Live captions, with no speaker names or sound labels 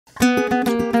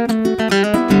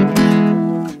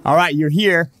All right, you're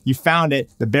here. You found it,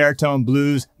 the Baritone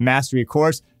Blues Mastery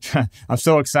course. I'm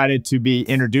so excited to be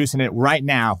introducing it right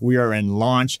now. We are in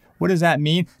launch. What does that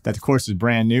mean? That the course is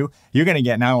brand new. You're going to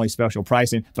get not only special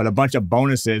pricing, but a bunch of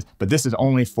bonuses. But this is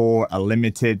only for a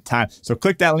limited time. So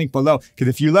click that link below, because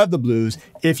if you love the blues,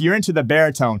 if you're into the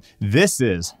baritone, this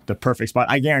is the perfect spot.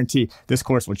 I guarantee this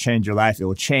course will change your life. It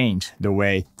will change the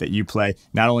way that you play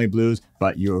not only blues,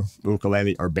 but your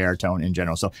ukulele or baritone in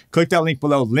general. So click that link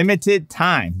below. Limited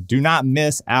time. Do not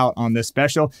miss out on this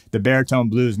special, the Baritone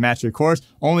Blues Mastery course,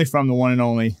 only from the one and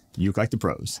only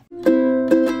UKelikethePros.